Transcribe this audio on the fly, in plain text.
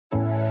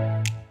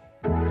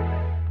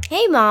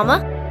Hey,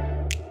 Mama.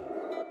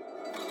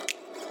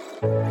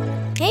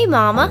 Hey,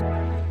 Mama.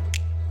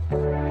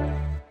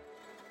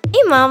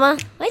 Hey, Mama.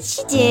 What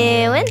you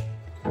doing?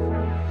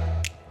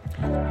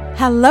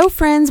 Hello,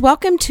 friends.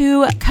 Welcome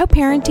to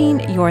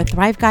Co-Parenting Your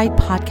Thrive Guide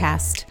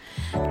podcast.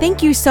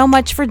 Thank you so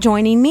much for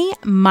joining me.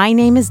 My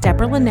name is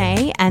Deborah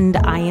Lene, and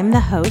I am the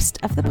host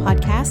of the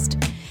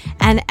podcast.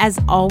 And as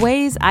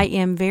always, I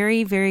am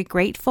very, very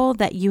grateful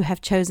that you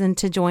have chosen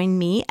to join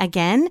me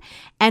again.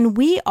 And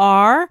we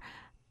are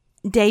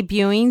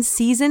debuting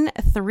season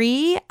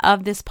 3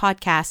 of this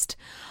podcast.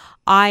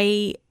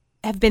 I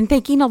have been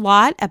thinking a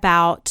lot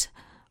about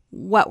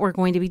what we're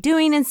going to be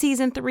doing in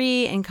season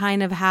 3 and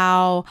kind of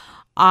how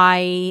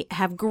I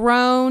have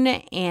grown,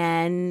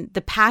 and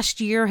the past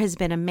year has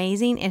been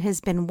amazing. It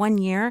has been 1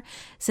 year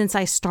since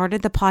I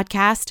started the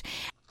podcast.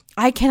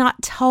 I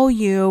cannot tell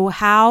you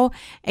how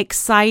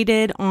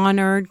excited,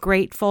 honored,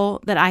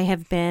 grateful that I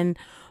have been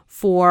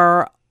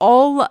for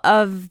all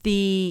of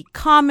the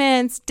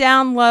comments,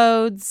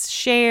 downloads,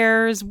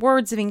 shares,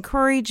 words of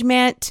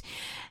encouragement,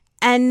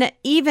 and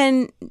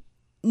even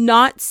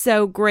not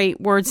so great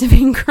words of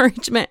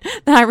encouragement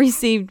that I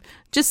received.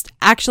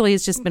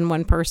 It's just been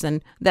one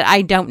person that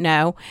I don't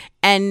know.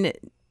 And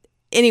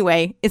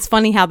anyway, it's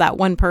funny how that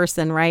one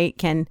person, right,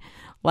 can,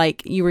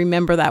 like, you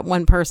remember that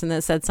one person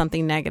that said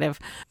something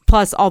negative,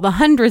 plus all the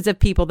hundreds of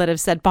people that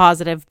have said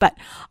positive. But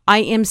I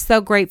am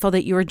so grateful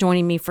that you are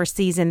joining me for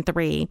season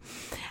 3.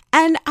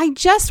 And I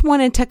just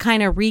wanted to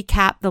kind of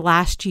recap the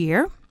last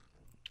year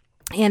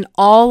and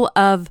all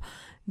of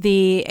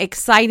the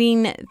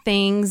exciting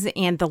things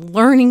and the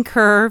learning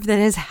curve that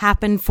has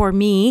happened for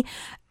me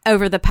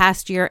over the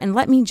past year. And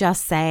let me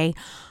just say,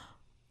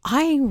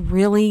 I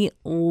really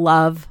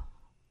love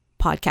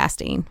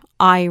podcasting.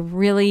 I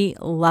really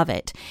love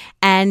it.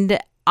 And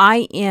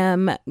I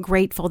am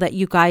grateful that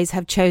you guys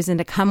have chosen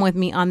to come with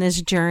me on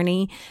this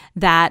journey,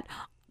 that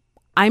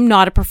I'm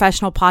not a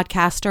professional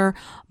podcaster,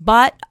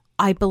 but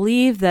I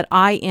believe that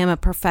I am a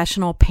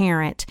professional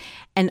parent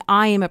and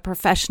I am a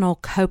professional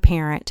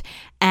co-parent.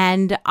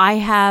 And I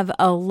have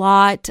a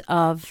lot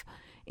of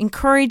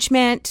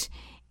encouragement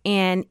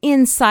and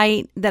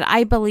insight that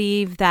I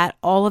believe that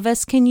all of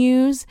us can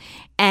use.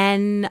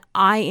 And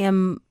I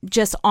am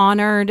just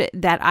honored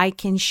that I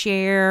can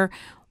share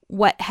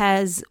what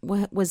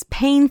was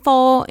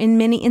painful in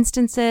many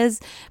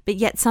instances, but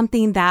yet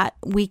something that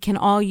we can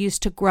all use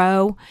to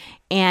grow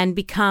and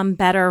become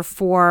better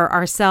for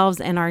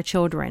ourselves and our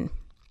children.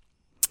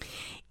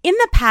 In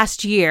the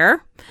past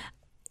year,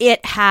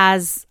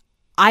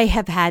 I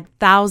have had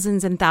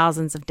thousands and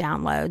thousands of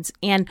downloads.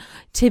 And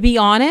to be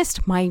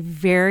honest, my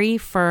very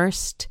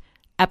first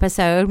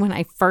episode, when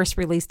I first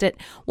released it,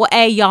 well,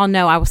 y'all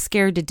know I was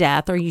scared to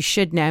death, or you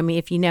should know me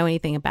if you know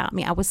anything about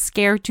me. I was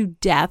scared to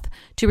death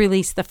to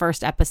release the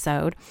first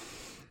episode,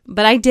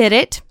 but I did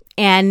it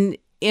and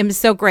am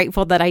so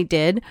grateful that I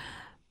did.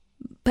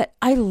 But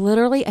I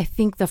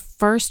think the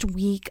first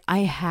week I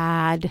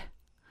had,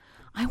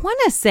 I want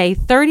to say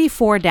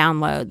 34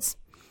 downloads.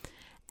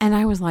 And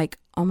I was like,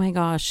 oh my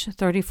gosh,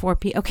 34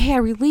 people. Okay, I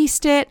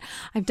released it.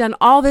 I've done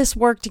all this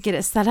work to get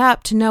it set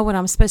up, to know what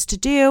I'm supposed to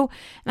do.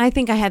 And I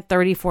think I had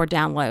 34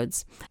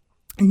 downloads.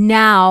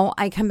 Now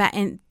I come back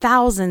in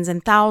thousands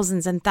and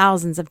thousands and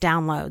thousands of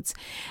downloads.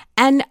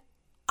 And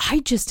I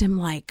just am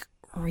like,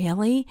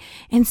 really?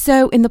 And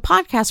so in the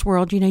podcast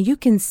world, you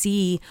can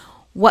see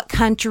what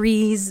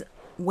countries,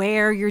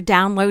 where you're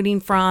downloading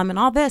from and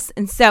all this.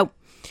 And so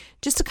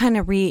just to kind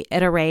of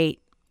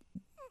reiterate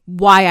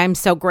why I'm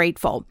so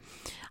grateful.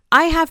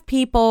 I have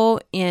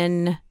people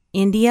in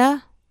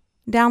India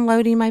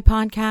downloading my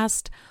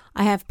podcast.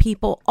 I have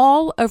people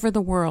all over the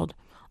world,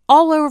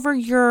 all over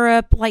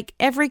Europe, like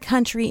every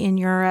country in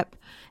Europe,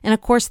 and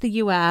of course the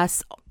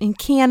US, in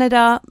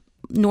Canada,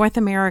 North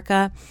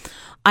America.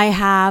 I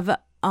have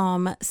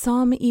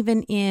some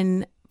even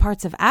in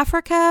parts of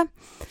Africa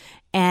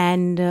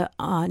and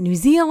New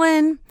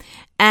Zealand.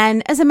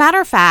 And as a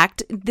matter of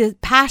fact, the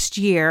past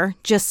year,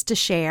 just to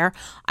share,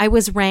 I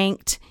was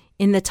ranked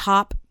in the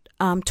top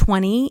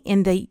 20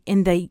 in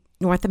the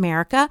North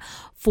America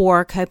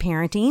for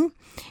co-parenting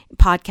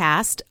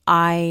podcast.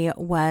 I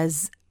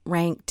was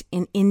ranked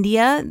in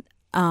India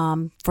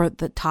for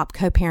the top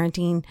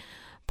co-parenting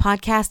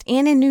podcast,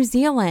 and in New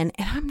Zealand.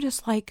 And I'm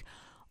just like,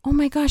 oh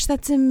my gosh,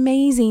 that's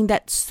amazing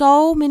that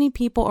so many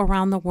people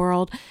around the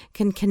world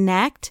can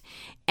connect,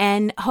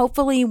 and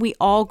hopefully we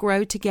all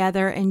grow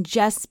together and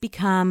just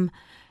become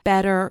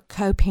better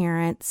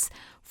co-parents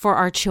for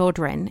our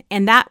children.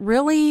 And that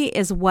really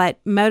is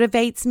what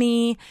motivates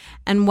me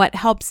and what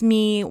helps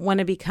me want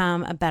to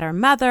become a better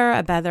mother,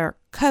 a better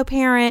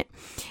co-parent,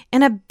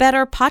 and a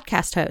better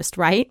podcast host,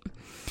 right?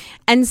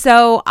 And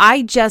so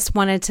I just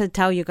wanted to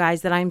tell you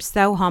guys that I'm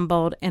so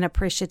humbled and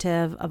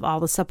appreciative of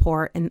all the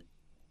support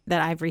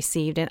that I've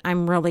received, and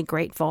I'm really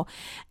grateful.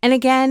 And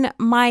again,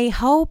 my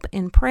hope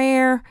and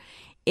prayer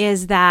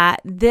is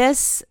that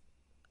this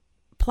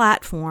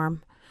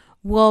platform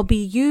will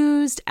be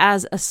used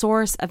as a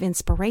source of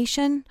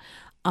inspiration,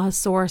 a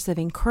source of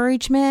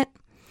encouragement,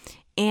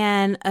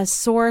 and a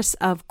source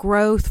of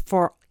growth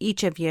for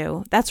each of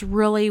you. That's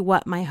really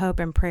what my hope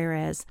and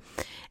prayer is.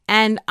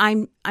 And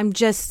I'm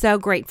just so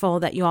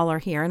grateful that you all are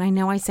here. And I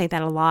know I say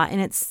that a lot,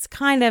 and it's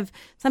kind of,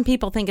 some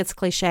people think it's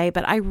cliche,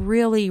 but I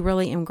really,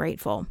 really am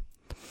grateful.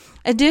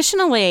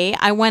 Additionally,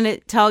 I want to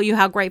tell you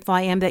how grateful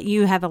I am that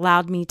you have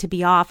allowed me to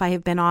be off. I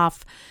have been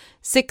off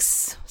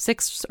six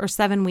or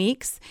 7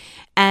 weeks,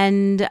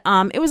 and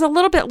it was a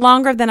little bit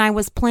longer than I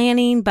was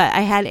planning, but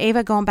I had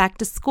Ava going back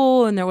to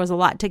school, and there was a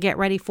lot to get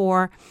ready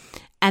for,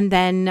 and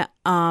then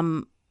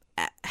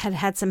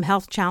had some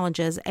health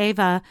challenges.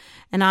 Ava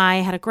and I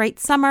had a great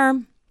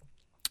summer.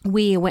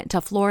 We went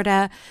to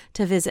Florida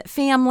to visit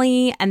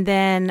family, and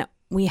then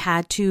we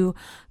had to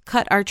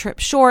cut our trip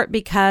short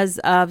because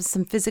of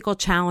some physical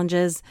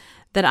challenges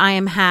that I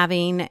am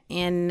having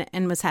and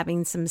was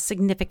having some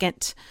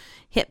significant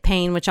hip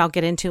pain, which I'll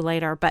get into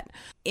later, but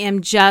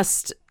am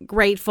just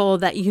grateful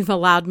that you've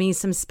allowed me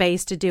some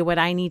space to do what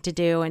I need to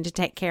do and to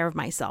take care of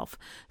myself.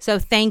 So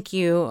thank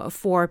you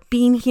for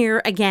being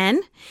here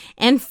again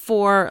and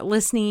for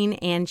listening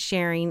and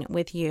sharing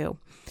with you.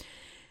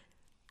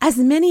 As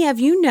many of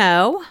you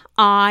know,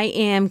 I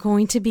am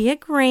going to be a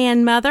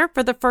grandmother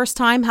for the first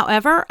time.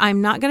 However,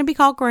 I'm not going to be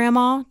called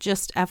grandma,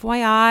 just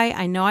FYI.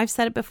 I know I've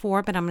said it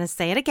before, but I'm going to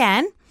say it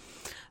again.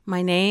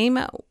 My name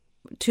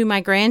to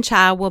my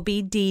grandchild will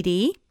be Dee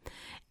Dee.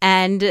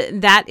 And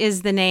that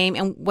is the name.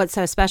 And what's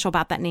so special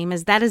about that name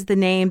is that is the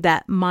name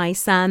that my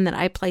son that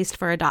I placed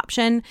for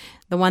adoption,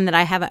 the one that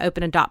I have an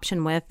open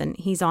adoption with, and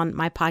he's on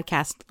my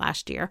podcast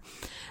last year,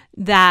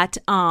 that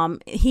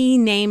he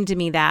named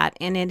me that,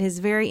 and it is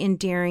very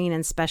endearing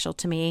and special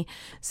to me.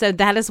 So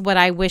that is what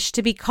I wish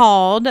to be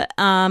called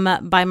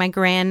by my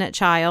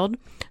grandchild.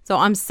 So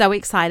I'm so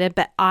excited,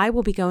 but I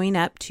will be going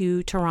up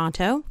to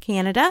Toronto,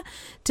 Canada,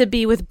 to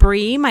be with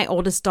Bree, my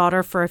oldest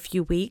daughter, for a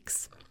few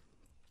weeks,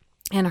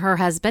 and her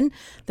husband.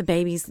 The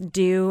baby's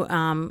due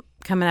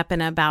coming up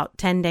in about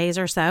 10 days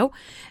or so.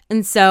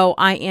 And so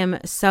I am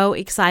so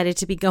excited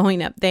to be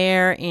going up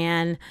there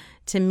and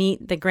to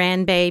meet the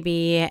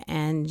grandbaby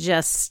and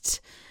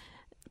just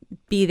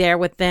be there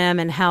with them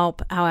and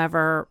help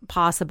however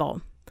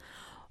possible.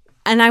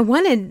 And I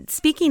wanted,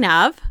 speaking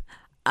of,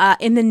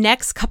 in the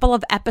next couple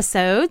of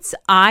episodes,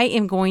 I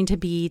am going to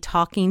be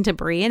talking to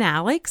Bree and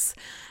Alex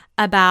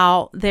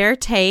about their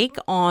take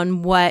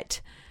on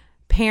what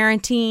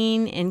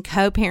parenting and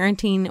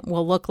co-parenting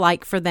will look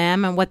like for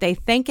them and what they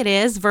think it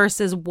is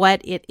versus what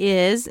it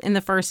is in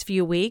the first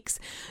few weeks.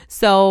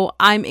 So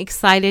I'm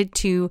excited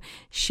to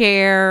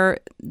share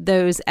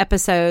those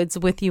episodes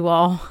with you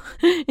all.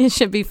 It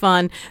should be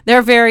fun.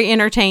 They're very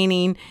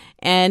entertaining,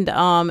 and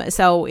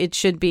so it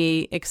should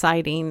be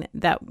exciting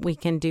that we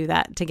can do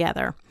that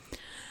together.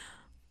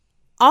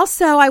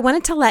 Also, I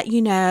wanted to let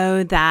you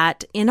know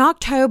that in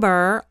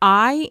October,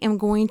 I am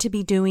going to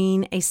be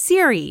doing a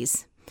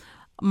series.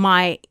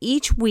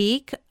 Each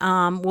week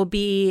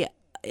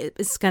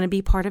it's going to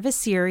be part of a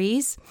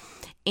series,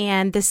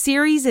 and the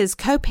series is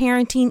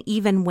Co-Parenting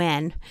Even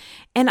When.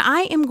 And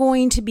I am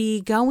going to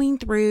be going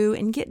through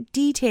and get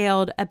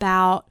detailed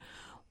about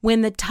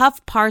when the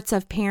tough parts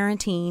of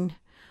parenting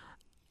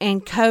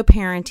and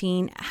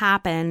co-parenting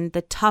happen,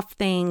 the tough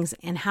things,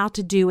 and how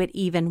to do it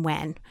even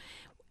when.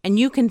 And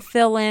you can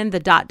fill in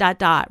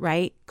the ...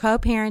 right?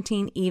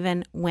 Co-parenting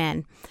even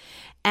when.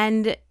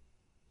 And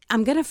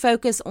I'm going to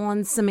focus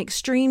on some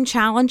extreme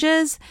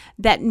challenges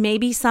that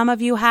maybe some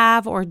of you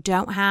have or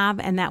don't have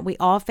and that we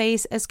all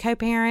face as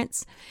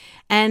co-parents.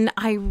 And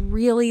I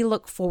really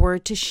look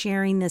forward to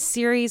sharing this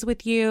series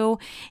with you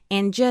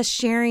and just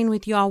sharing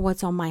with y'all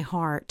what's on my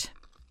heart.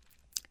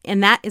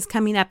 And that is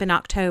coming up in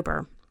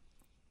October.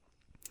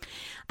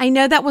 I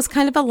know that was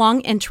kind of a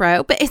long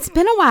intro, but it's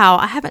been a while.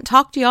 I haven't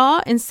talked to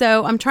y'all, and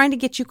so I'm trying to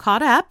get you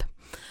caught up.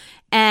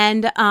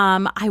 And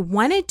I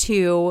wanted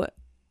to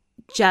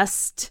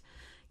just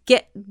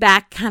get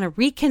back kind of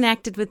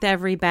reconnected with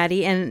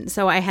everybody, and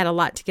so I had a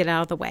lot to get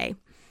out of the way.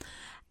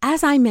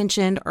 As I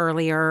mentioned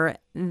earlier,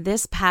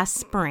 this past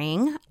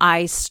spring,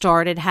 I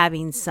started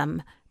having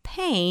some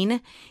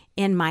pain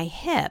in my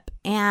hip,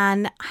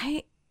 and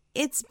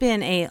it's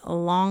been a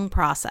long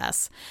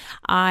process.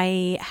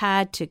 I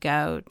had to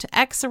go to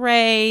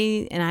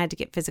X-ray, and I had to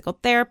get physical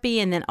therapy,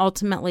 and then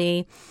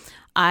ultimately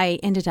I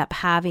ended up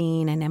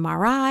having an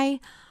MRI,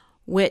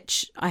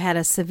 which I had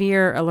a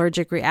severe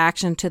allergic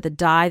reaction to the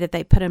dye that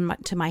they put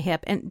into my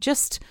hip. And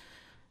just,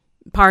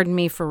 pardon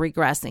me for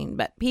regressing,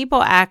 but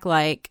people act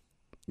like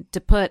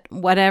to put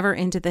whatever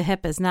into the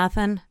hip is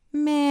nothing.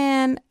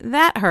 Man,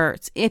 that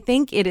hurts. I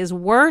think it is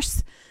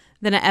worse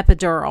than an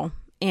epidural.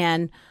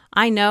 And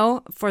I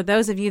know for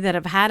those of you that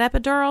have had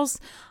epidurals,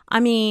 I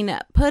mean,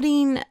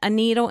 putting a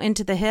needle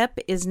into the hip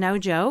is no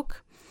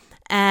joke.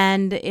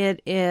 And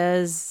it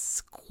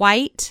is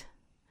quite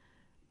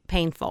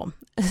painful.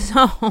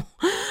 So,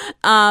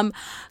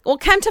 well,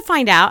 come to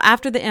find out,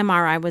 after the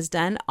MRI was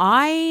done,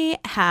 I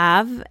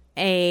have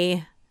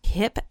a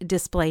hip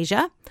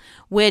dysplasia,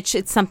 which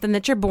it's something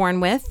that you're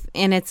born with,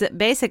 and it's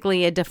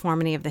basically a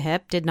deformity of the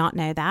hip. Did not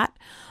know that.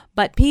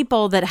 But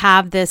people that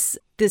have this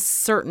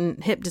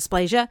certain hip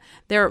dysplasia,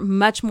 they're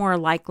much more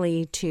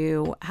likely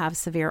to have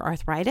severe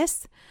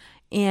arthritis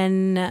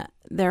in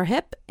their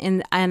hip,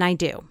 and I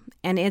do,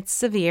 and it's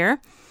severe.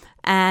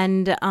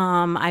 And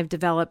I've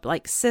developed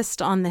like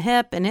cyst on the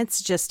hip, and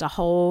it's just a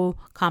whole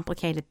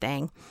complicated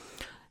thing.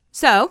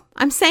 So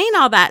I'm saying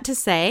all that to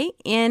say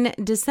in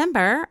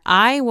December,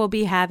 I will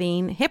be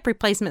having hip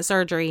replacement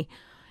surgery,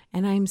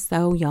 and I'm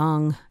so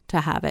young to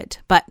have it.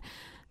 But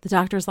the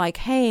doctor's like,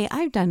 hey,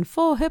 I've done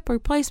full hip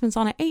replacements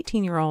on an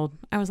 18-year-old.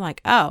 I was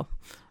like, oh,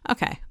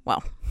 okay,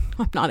 well,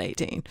 I'm not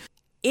 18.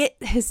 It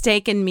has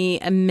taken me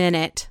a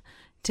minute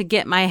to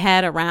get my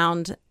head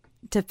around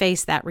to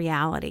face that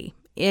reality.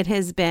 It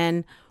has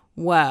been,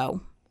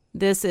 whoa,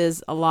 this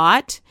is a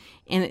lot.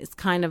 And it's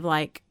kind of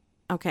like,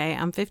 okay,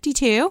 I'm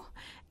 52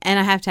 and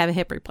I have to have a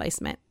hip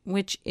replacement,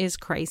 which is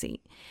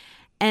crazy.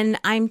 And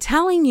I'm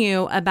telling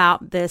you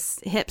about this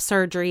hip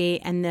surgery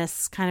and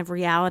this kind of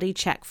reality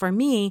check for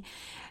me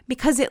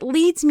because it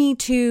leads me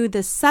to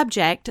the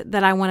subject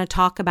that I want to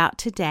talk about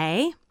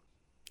today.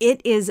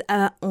 It is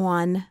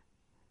on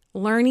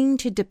learning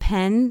to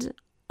depend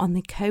on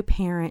the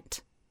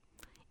co-parent.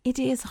 It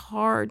is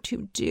hard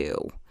to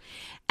do.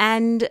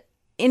 And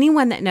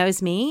anyone that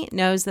knows me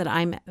knows that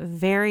I'm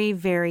very,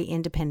 very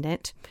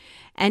independent.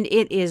 And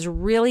it is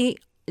really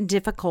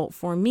difficult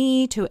for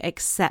me to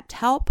accept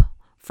help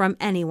from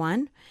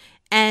anyone.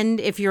 And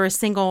if you're a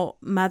single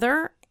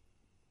mother,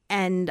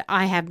 and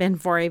I have been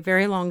for a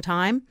very long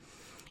time,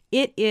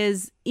 it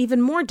is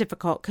even more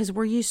difficult because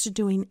we're used to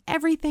doing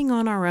everything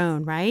on our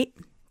own, right?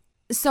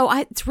 So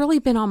it's really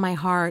been on my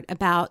heart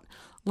about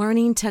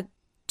learning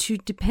to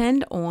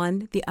depend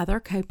on the other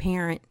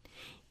co-parent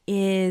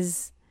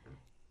is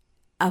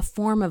a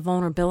form of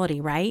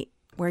vulnerability, right?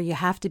 Where you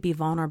have to be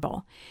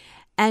vulnerable.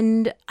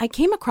 And I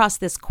came across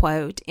this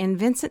quote, and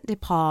Vincent de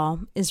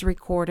Paul is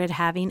recorded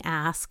having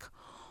asked,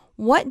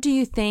 what do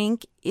you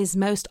think is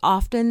most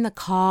often the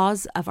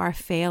cause of our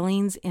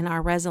failings in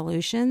our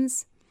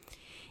resolutions?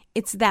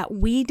 It's that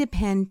we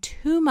depend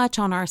too much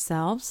on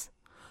ourselves.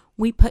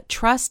 We put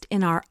trust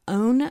in our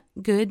own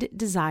good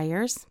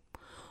desires.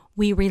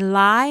 We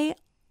rely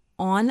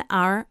on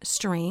our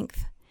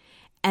strength.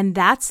 And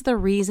that's the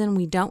reason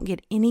we don't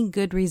get any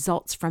good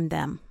results from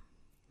them.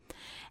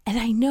 And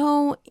I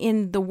know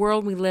in the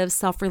world we live,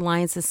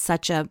 self-reliance is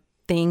such a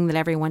thing that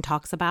everyone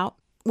talks about.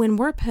 When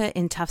we're put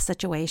in tough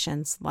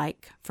situations,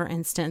 like, for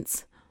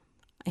instance,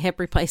 a hip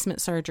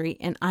replacement surgery,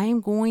 and I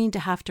am going to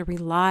have to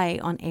rely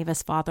on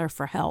Ava's father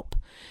for help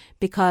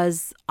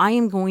because I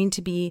am going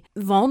to be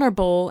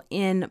vulnerable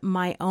in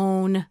my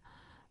own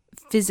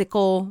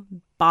physical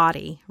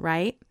body,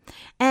 right?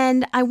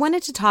 And I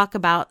wanted to talk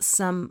about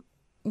some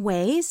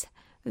ways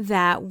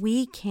that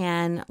we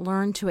can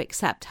learn to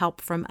accept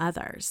help from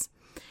others.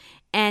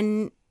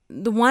 And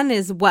the one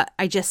is what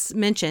I just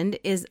mentioned,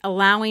 is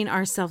allowing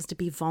ourselves to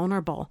be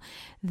vulnerable.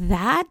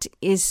 That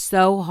is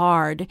so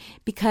hard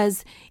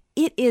because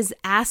it is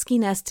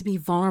asking us to be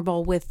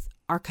vulnerable with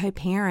our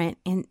co-parent.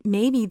 And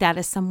maybe that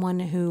is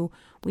someone who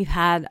we've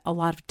had a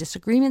lot of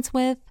disagreements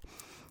with,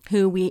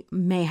 who we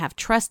may have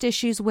trust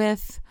issues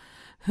with,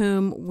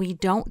 whom we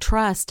don't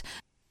trust.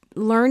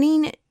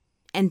 Learning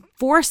and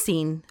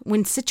forcing,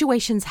 when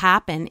situations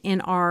happen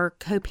in our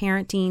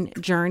co-parenting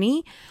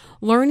journey,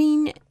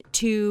 learning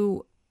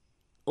to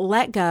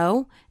let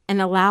go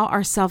and allow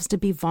ourselves to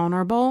be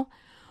vulnerable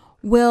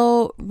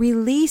will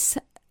release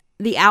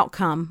the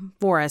outcome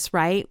for us,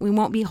 right? We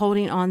won't be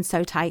holding on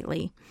so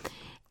tightly.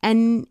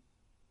 And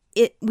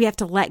we have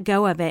to let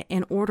go of it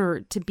in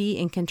order to be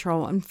in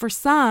control. And for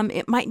some,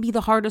 it might be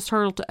the hardest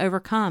hurdle to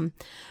overcome.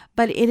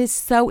 But it is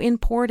so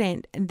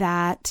important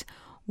that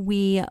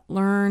we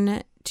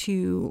learn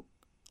to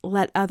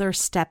let others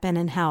step in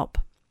and help.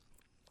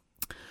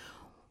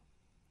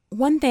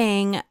 One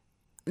thing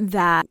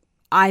that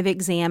I've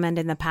examined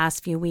in the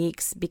past few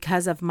weeks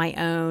because of my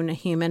own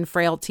human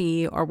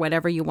frailty or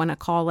whatever you want to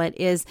call it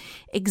is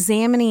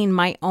examining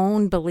my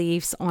own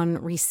beliefs on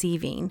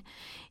receiving.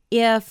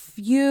 If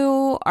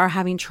you are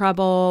having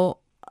trouble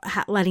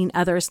letting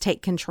others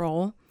take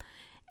control,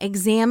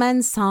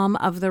 examine some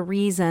of the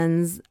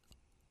reasons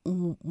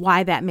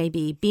why that may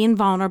be. Being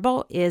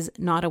vulnerable is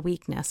not a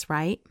weakness,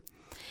 right?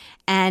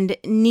 And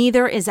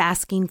neither is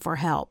asking for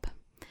help.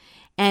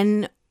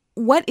 And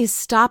what is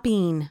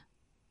stopping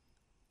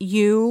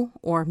you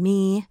or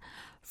me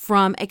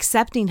from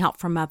accepting help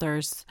from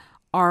others?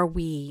 Are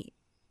we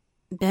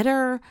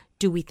bitter?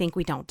 Do we think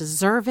we don't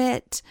deserve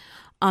it?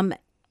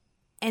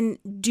 And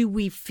do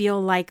we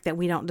feel like that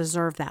we don't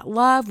deserve that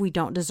love? We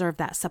don't deserve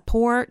that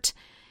support?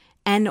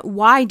 And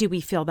why do we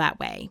feel that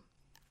way?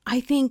 I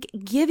think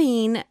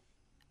giving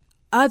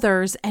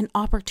others an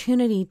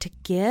opportunity to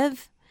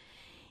give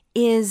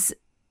is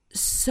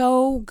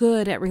so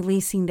good at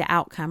releasing the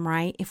outcome,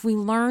 right? If we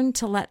learn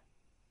to let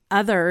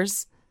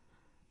others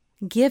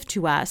give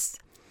to us,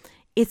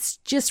 it's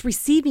just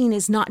receiving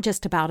is not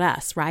just about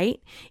us,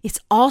 right? It's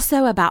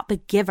also about the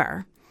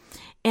giver.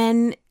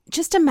 And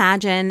just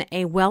imagine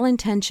a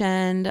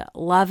well-intentioned,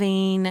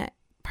 loving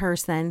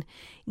person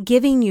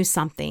giving you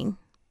something.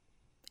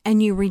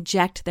 and you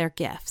reject their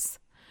gifts.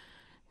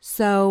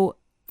 So,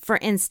 for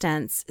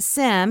instance,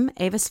 Sim,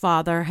 Ava's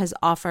father, has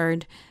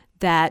offered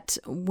that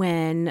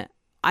when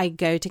I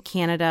go to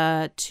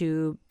Canada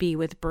to be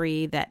with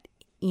Bree, that,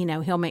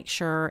 he'll make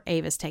sure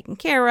Ava's taken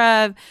care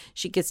of.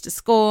 She gets to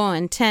school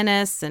and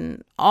tennis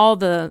and all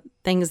the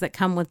things that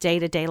come with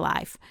day-to-day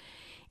life.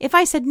 If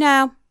I said,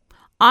 no,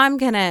 I'm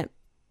going to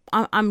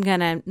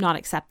not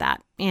accept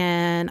that,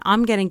 and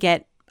I'm going to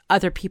get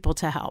other people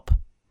to help.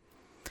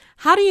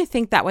 How do you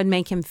think that would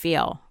make him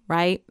feel,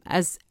 right?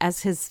 As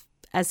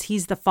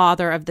he's the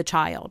father of the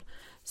child.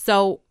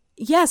 So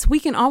yes, we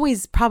can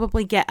always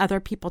probably get other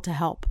people to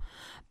help,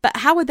 but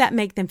how would that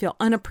make them feel?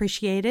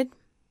 Unappreciated,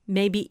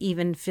 maybe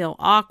even feel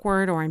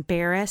awkward or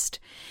embarrassed.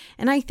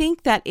 And I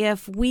think that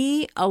if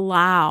we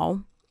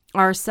allow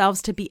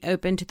ourselves to be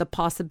open to the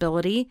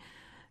possibility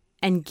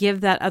and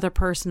give that other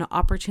person an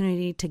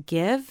opportunity to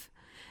give,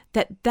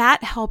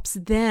 that helps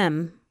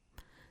them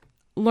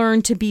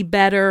learn to be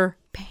better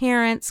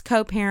parents,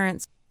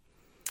 co-parents.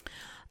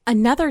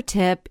 Another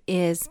tip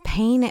is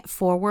paying it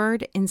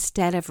forward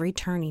instead of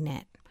returning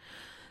it.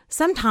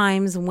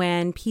 Sometimes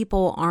when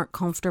people aren't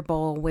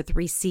comfortable with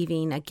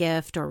receiving a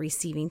gift or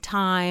receiving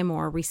time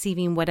or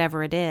receiving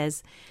whatever it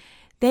is,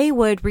 they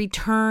would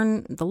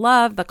return the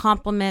love, the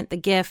compliment, the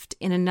gift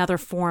in another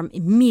form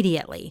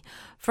immediately.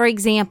 For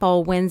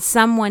example, when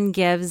someone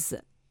gives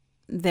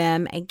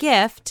them a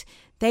gift,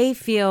 they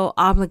feel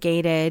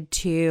obligated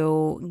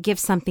to give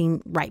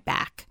something right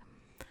back.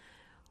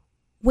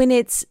 When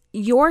it's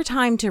your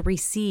time to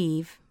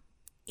receive,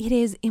 it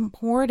is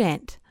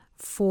important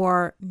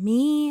for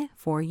me,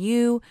 for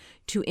you,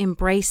 to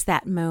embrace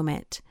that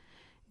moment.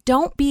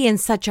 Don't be in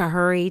such a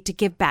hurry to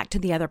give back to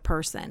the other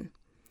person.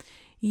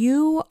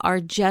 You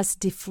are just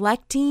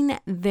deflecting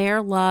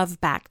their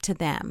love back to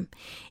them.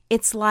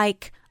 It's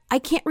like, I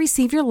can't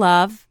receive your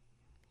love.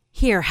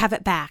 Here, have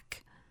it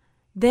back.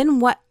 Then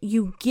what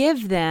you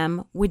give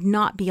them would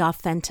not be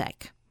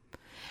authentic.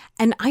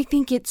 And I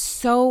think it's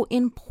so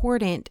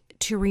important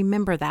to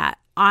remember that.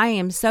 I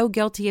am so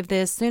guilty of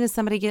this. As soon as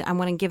somebody I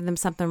want to give them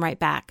something right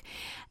back.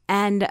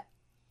 And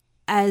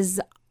as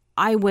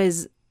I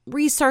was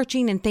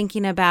researching and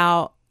thinking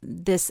about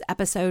this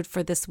episode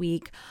for this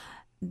week,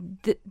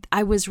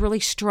 I was really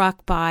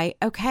struck by,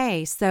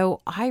 okay,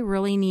 so I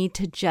really need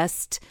to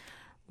just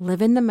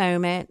live in the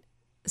moment,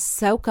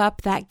 soak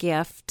up that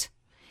gift,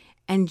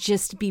 and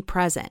just be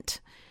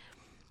present.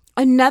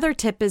 Another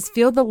tip is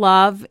feel the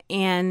love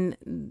and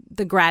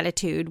the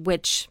gratitude,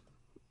 which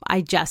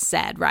I just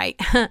said, right?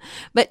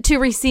 But to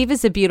receive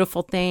is a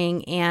beautiful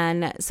thing.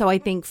 And so I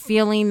think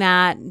feeling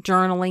that,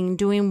 journaling,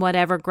 doing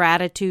whatever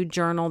gratitude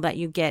journal that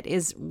you get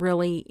is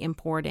really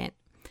important.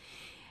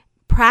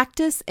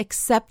 Practice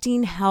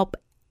accepting help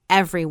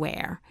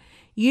everywhere.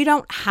 You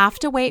don't have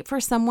to wait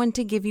for someone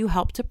to give you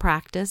help to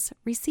practice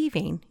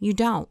receiving. You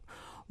don't.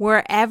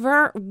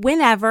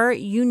 Whenever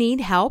you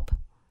need help,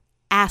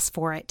 ask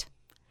for it.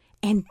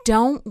 And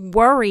don't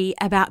worry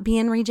about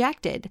being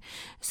rejected.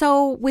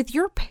 So with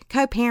your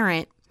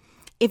co-parent,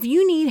 if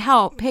you need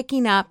help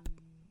picking up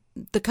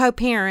the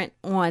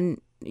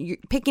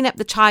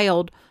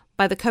child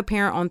by the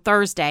co-parent on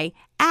Thursday,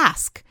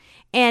 ask.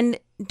 And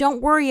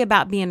don't worry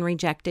about being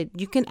rejected.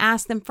 You can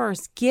ask them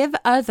first. Give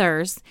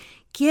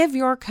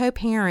your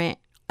co-parent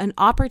an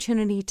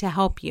opportunity to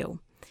help you.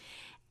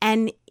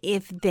 And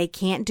if they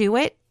can't do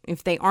it,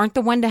 if they aren't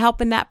the one to help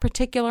in that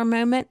particular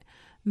moment,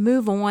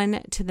 move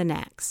on to the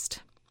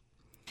next.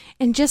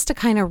 And just to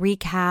kind of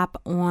recap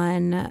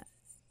on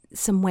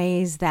some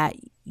ways that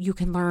you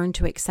can learn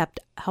to accept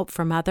help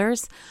from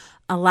others,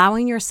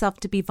 allowing yourself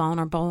to be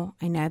vulnerable.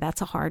 I know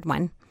that's a hard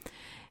one.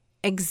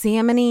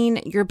 Examining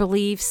your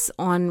beliefs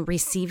on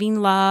receiving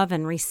love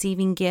and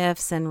receiving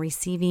gifts and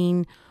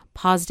receiving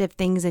positive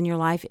things in your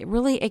life.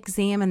 Really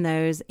examine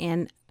those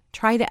and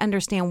try to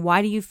understand,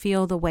 why do you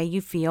feel the way you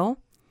feel?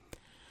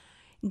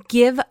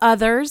 Give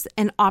others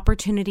an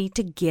opportunity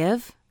to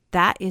give.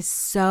 That is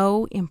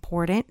so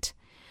important.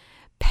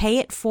 Pay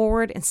it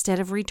forward instead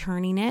of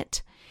returning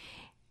it.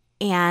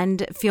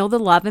 And feel the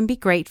love and be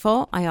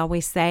grateful, I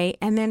always say.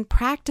 And then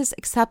practice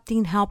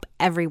accepting help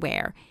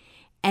everywhere.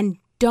 And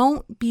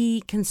don't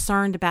be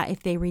concerned about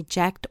if they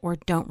reject or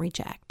don't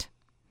reject.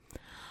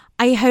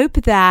 I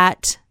hope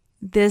that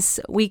this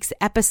week's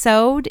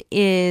episode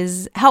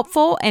is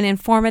helpful and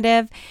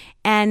informative.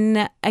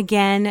 And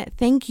again,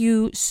 thank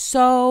you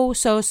so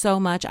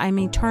much. I'm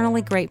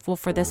eternally grateful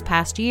for this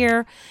past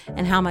year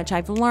and how much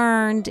I've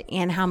learned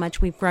and how much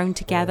we've grown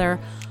together.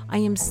 I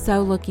am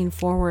so looking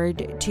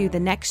forward to the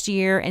next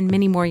year and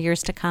many more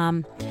years to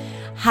come.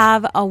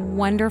 Have a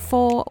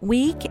wonderful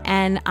week,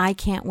 and I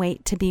can't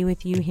wait to be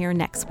with you here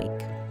next week.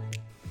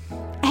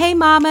 Hey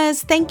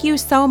mamas, thank you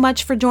so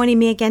much for joining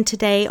me again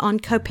today on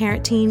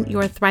Co-Parenting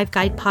Your Thrive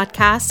Guide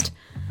podcast.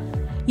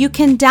 You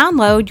can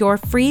download your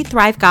free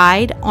Thrive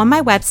Guide on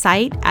my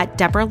website at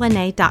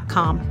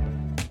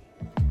deboralene.com.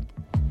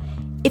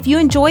 If you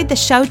enjoyed the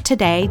show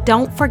today,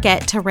 don't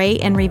forget to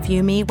rate and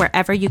review me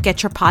wherever you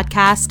get your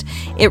podcast.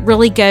 It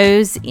really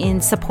goes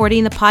in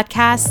supporting the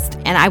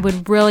podcast, and I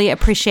would really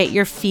appreciate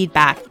your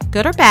feedback,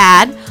 good or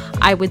bad.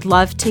 I would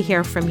love to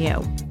hear from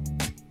you.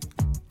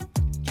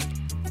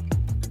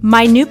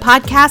 My new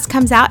podcast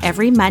comes out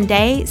every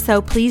Monday,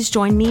 so please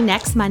join me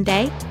next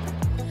Monday.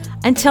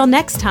 Until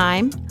next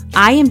time,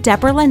 I am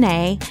Deborah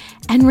Lene,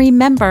 and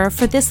remember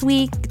for this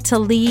week to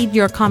lead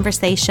your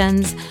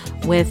conversations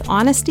with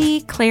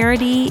honesty,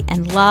 clarity,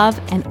 and love,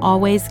 and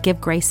always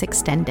give grace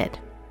extended.